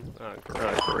oh,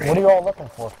 What are you all looking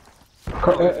for?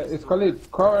 It's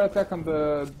called car attack on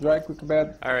the dry quick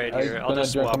bed. Alright, here, I'll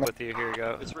just swap with you. Here you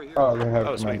go. It's right here. Oh, we have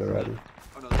Oh, sweet. commander ready.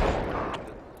 Oh no, that's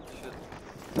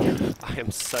shit. I am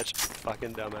such a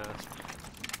fucking dumbass.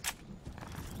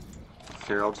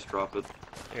 Here, I'll just drop it.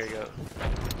 Here you go.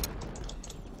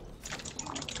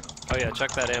 Oh yeah,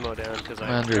 chuck that ammo down, because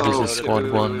Commander, this is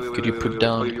Squad 1. Could you put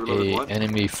down a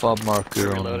enemy fob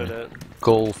marker Reloaded on it.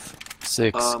 Golf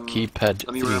 6 keypad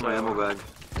Let me grab 3? my ammo bag.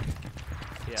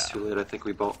 Yeah. It's too late. I think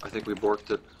we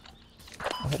borked it.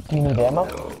 Do you need ammo?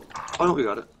 Oh no, we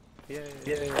got it. Yeah.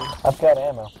 I've got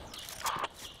ammo.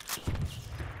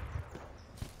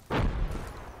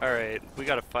 Alright, we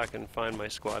gotta fucking find my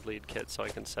squad lead kit so I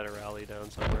can set a rally down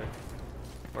somewhere.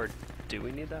 Or do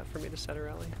we need that for me to set a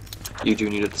rally? You do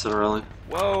need it to set a rally.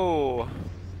 Whoa!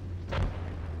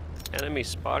 Enemy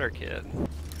spotter kit.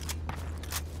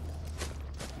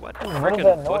 What What is frickin'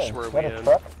 that bush noise? were Is we that a in?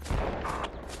 truck?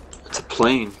 It's a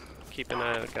plane. Keep an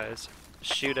eye out, guys.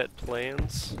 Shoot at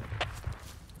planes.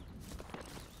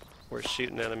 We're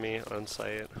shooting enemy on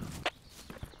sight.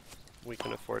 We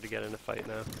can afford to get in a fight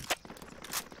now.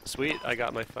 Sweet, I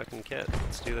got my fucking kit.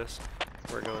 Let's do this.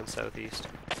 We're going southeast.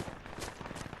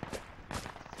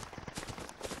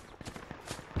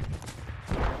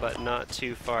 But not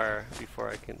too far before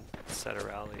I can set a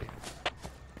rally.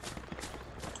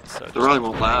 So The rally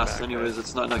won't hang last. back, Anyways, guys.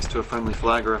 it's not next to a friendly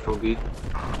flag or FOB.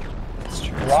 That's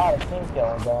true. A lot of team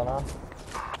killing going on.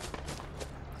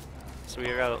 So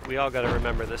we all gotta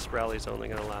remember this rally's only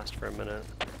gonna last for a minute.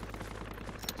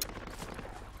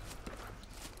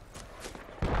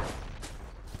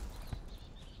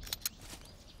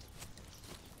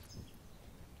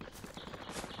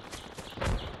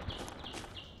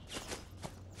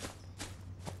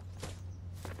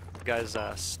 Guys,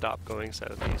 stop going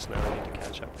southeast now. I need to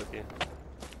catch up with you.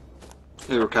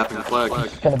 Hey, we're capping the flag.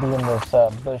 It's gonna be in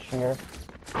this bush here,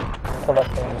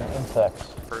 collecting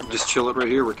insects. Just chill it right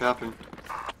here. We're capping.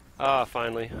 Ah,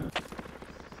 finally.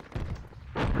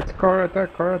 It's car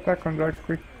attack on dry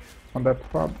quick on that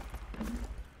fob.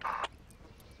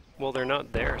 Well, they're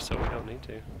not there, so we don't need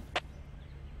to.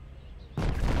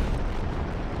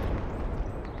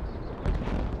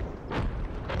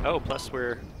 Oh, plus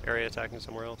we're area attacking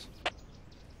somewhere else.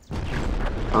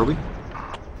 Are we?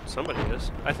 Somebody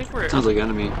is. I think we're... Sounds like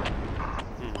enemy.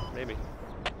 Maybe.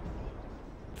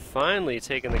 Finally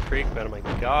taking the creek bed, oh my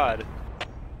god.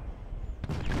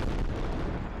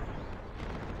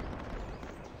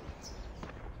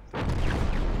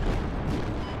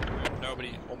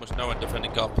 Nobody, almost no one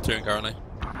defending Golf platoon currently.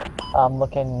 I'm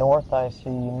looking north, I see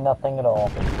nothing at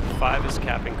all. 5 is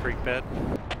capping creek bed.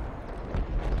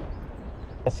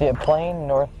 I see a plane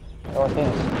northeast.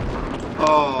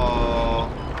 Oh.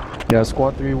 Yeah,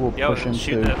 Squad 3 will Yo, push into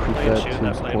shoot that creep plane, bed shoot to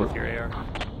that plane with support. your AR.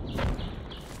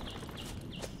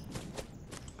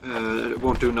 It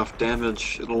won't do enough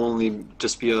damage. It'll only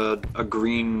just be a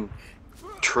green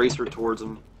tracer towards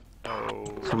him. Oh.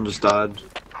 Someone just died.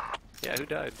 Yeah, who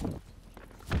died?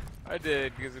 I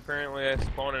did, because apparently I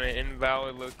spawned in an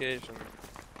invalid location.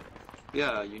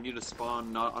 Yeah, you need to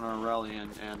spawn not on our rally and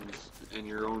in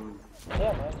your own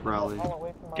Yeah, man. rally. All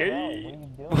away from my rally.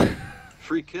 What are you doing?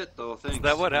 Free kit though, thanks. Is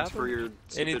that what Thanks happened? for your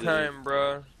stupidity. Anytime,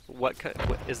 bruh. What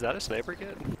is that a sniper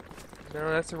kit? No,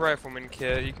 that's a rifleman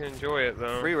kit. You can enjoy it,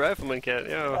 though. Free rifleman kit,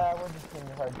 yo. We're just giving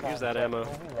you a hard time. Use that ammo.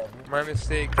 My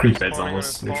mistake. Creep bed's Spawning on a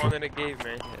almost spawn neutral. that it gave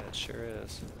me. Yeah, it sure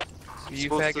is. See you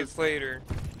faggots later.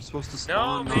 You're supposed to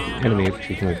No, spawn. man. Enemy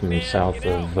infantry coming from the south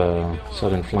of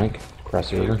southern flank, across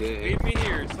the river. Leave me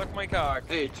here. Suck my cock.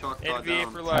 Hey, chalk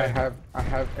NVA for I life.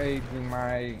 have AIDS in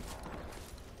my.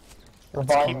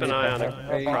 Keep an eye on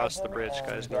it across the bridge,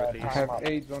 guys, I northeast. have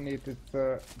AIDS on it.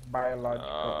 It's biological.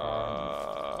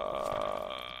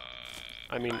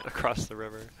 I mean, across the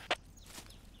river.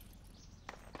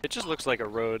 It just looks like a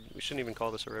road. We shouldn't even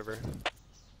call this a river.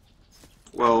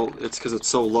 Well, it's because it's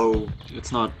so low.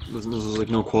 It's not. There's like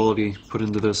no quality put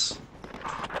into this.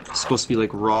 It's supposed to be like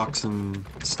rocks and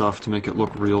stuff to make it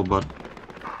look real, but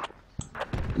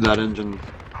that engine.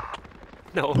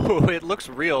 No, it looks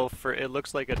real. It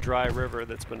looks like a dry river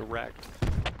that's been wrecked.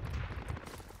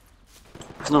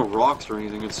 There's no rocks or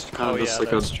anything. It's kind of just like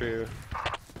that's a. true.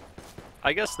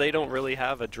 I guess they don't really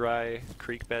have a dry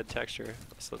creek bed texture,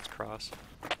 so let's cross.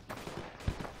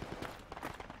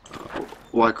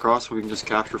 Why cross when we can just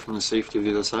capture from the safety of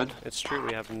the other side? It's true,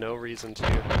 we have no reason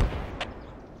to.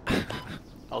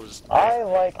 I'll just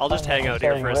hang out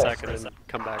here for a second and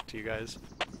come back to you guys.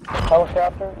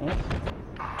 Helicopter, east.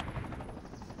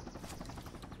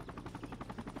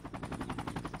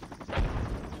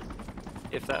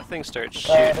 If that thing starts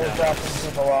shooting They're at dropping us,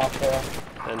 people off there.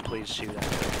 then please shoot at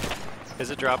it. Is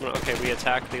it dropping? Okay, we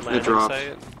attacked the landing dropped.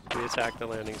 site. We attacked the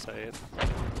landing site.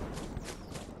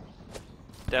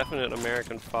 Definite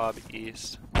American fob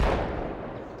east.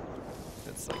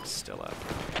 It's like still up.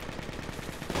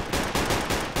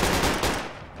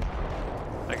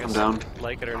 I guess, down.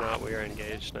 like it or not, we are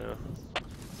engaged now.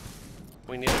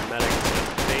 We need a medic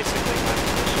to basically my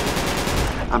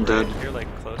position. I'm dead. You're like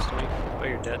close to me. Oh,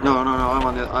 you're dead. No,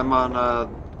 I'm on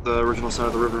the original side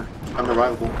of the river. I'm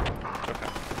revivable. Okay.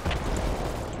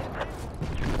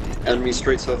 Enemy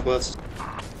straight southwest.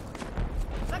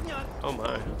 Oh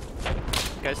my.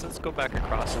 Guys, let's go back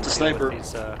across and It's a deal sniper.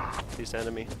 with these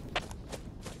enemy.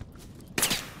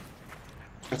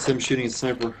 That's him shooting at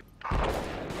sniper.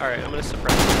 Alright, I'm gonna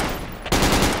suppress him.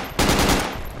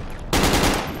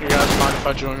 You guys mind if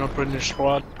I join up in your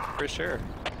squad? For sure.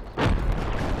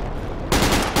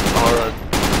 Alright.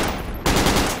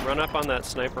 Run up on that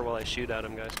sniper while I shoot at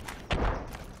him, guys.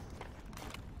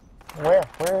 Where?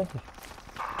 Where is he?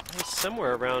 He's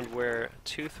somewhere around where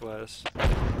Tooth was.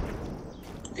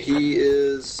 He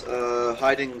is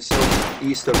hiding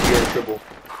southeast of Pierre Tribble.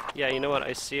 Yeah, you know what?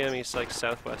 I see him. He's like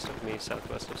southwest of me,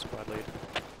 southwest of squad lead.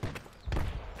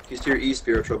 He's to your east,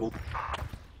 Pierre Tribble.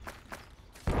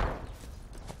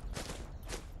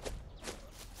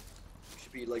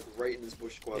 Should be like right in this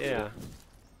bush squad. Yeah.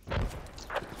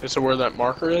 Is it where that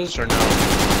marker is, or no?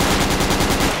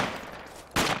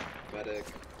 Medic.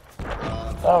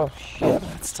 Oh shit.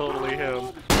 It's totally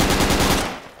him.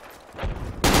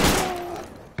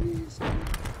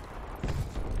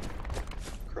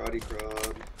 Crowdy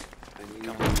crowd. I need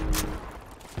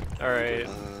you. Alright,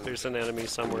 there's an enemy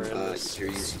somewhere in this, to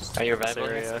your east. this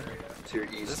area. To your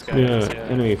east. This guy Yeah, is,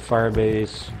 enemy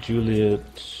firebase, Juliet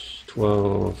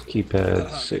 12,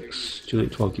 keypad 6.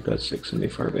 Juliet 12, keypad 6, enemy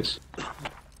firebase.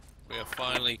 We are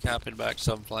finally capping back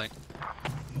some flank.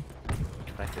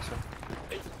 Back this way.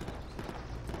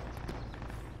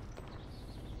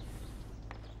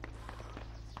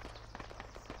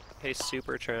 Hey,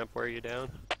 Super Tramp, where are you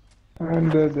down? I'm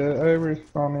dead. I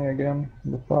respawning again.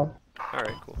 The top.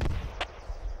 Alright, cool.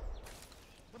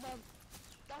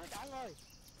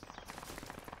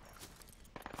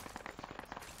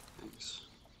 Thanks.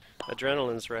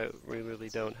 Adrenaline's right, we really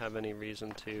don't have any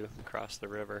reason to cross the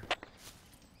river.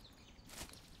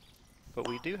 But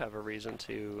we do have a reason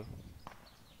to,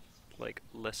 like,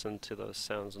 listen to those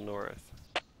sounds north.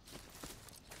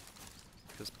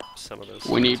 Because some of those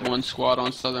We need sounds are- one squad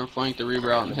on southern flank to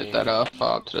reroute and hit that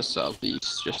fob to the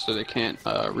southeast, just so they can't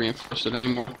reinforce it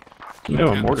anymore. No,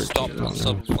 a mortar Stop team on on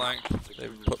southern there. flank.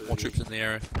 They've put more troops in the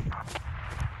area.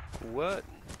 What?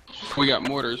 If we got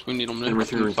mortars, we need them Enemy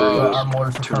to 3 But our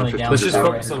mortars are currently down. Let's just so focus we're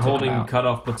on ready to take them holding out.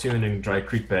 Cutoff Platoon and Dry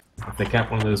Creek Bed. If they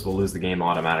cap one of those, we'll lose the game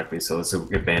automatically, so let's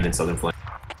get banned in Southern Flank.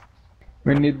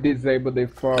 We need to disable the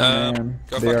fob, man.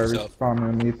 go They fuck are yourself.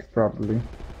 respawning on it probably.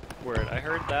 Word, I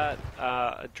heard that.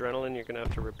 Adrenaline, you're gonna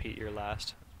have to repeat your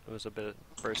last. It was a bit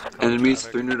burst of Enemies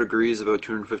traffic. 300 degrees, about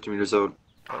 250 meters out.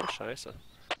 Oh, scheisse.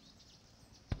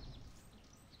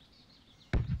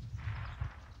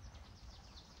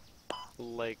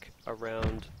 Like,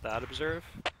 around that observe?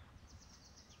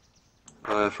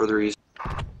 Further east.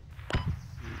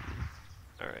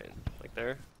 Alright, like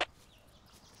there?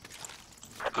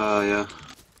 Yeah.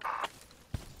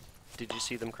 Did you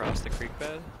see them cross the creek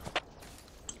bed?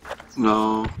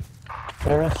 No.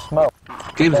 There is smoke.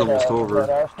 Game's almost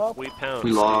over. We pounce.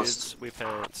 We lost. Dudes. We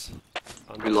pounce.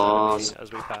 On We this lost.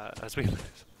 enemy as we lose.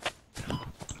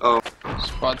 Oh.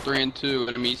 Squad 3 and 2,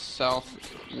 enemy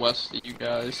southwest of you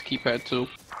guys. Keypad 2.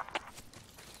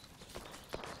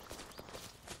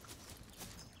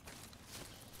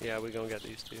 Yeah, we gonna get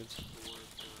these dudes.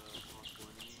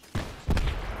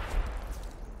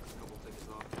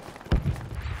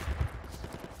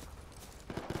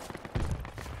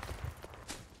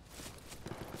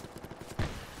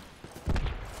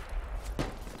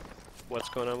 What's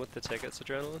going on with the tickets,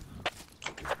 Adrenaline?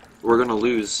 We're gonna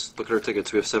lose. Look at our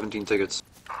tickets. We have 17 tickets.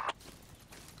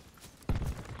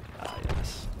 Ah,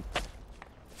 yes.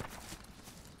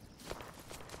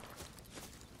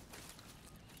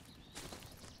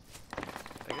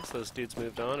 I guess those dudes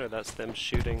moved on, or that's them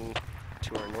shooting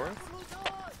to our north?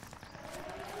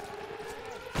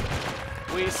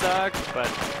 We suck, but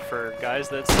for guys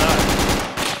that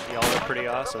suck, y'all are pretty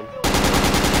awesome.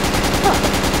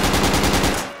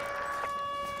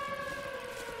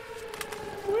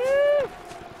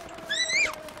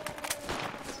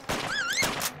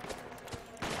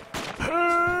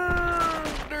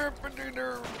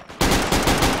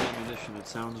 Ammunition, it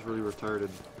sounds really retarded.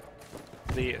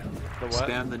 The what?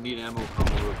 Spam the need ammo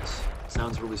combo. It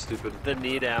sounds really stupid. The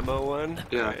need ammo one?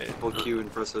 Yeah, Right. hold Q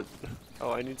and press it.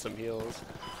 Oh, I need some heals.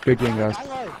 Good game, guys.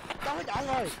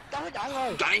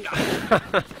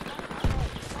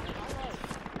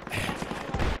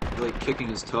 Like kicking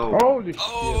his toe. Holy shit.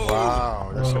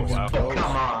 Wow, you're so wow. Come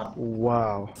on.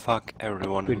 Wow. Fuck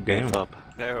everyone. Good game. Up.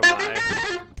 Oh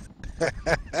my.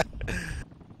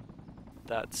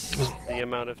 That's the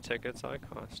amount of tickets I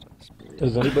cost us.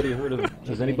 Has anybody heard of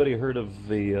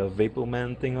the Vapo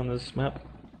Man thing on this map?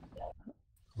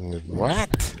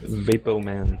 What? Vapo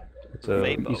Man. It's a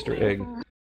Vapo. Easter egg.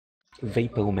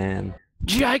 Vapo Man.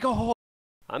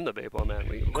 I'm the Vapo Man.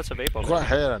 What's a Vapo Man? Go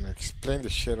ahead and explain the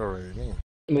shit already.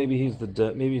 Maybe he's the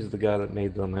guy that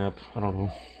made the map. I don't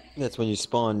know. That's when you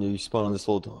spawn in this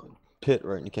little pit,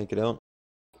 right, and you can't get out?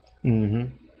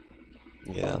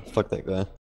 Mm-hmm. Yeah, fuck that guy.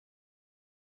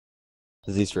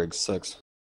 His Easter egg sucks.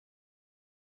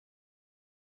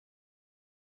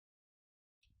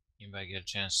 Anybody get a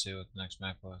chance to see what the next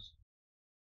map was?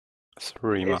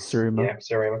 Surima. Surima. Yeah,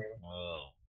 Surima. Oh.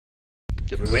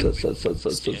 Did we win?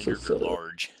 Standard or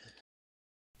large?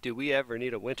 Do we ever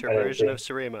need a winter I don't version think- of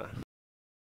Surima?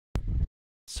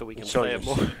 So we can So play it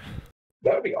yes. more.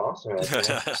 That would be awesome.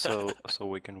 Actually. so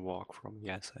we can walk from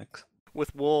Essex.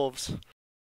 With wolves.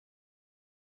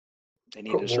 They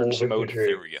need a certain mode.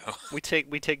 There we go. We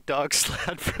take dog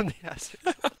sled from the Essex.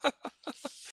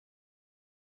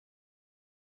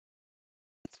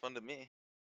 It's fun to me.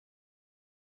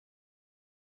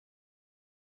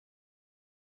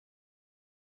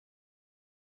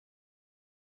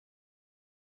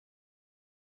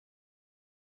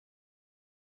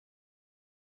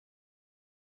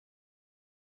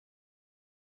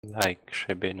 Like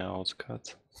Shebina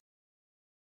Outskirts.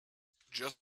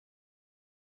 Just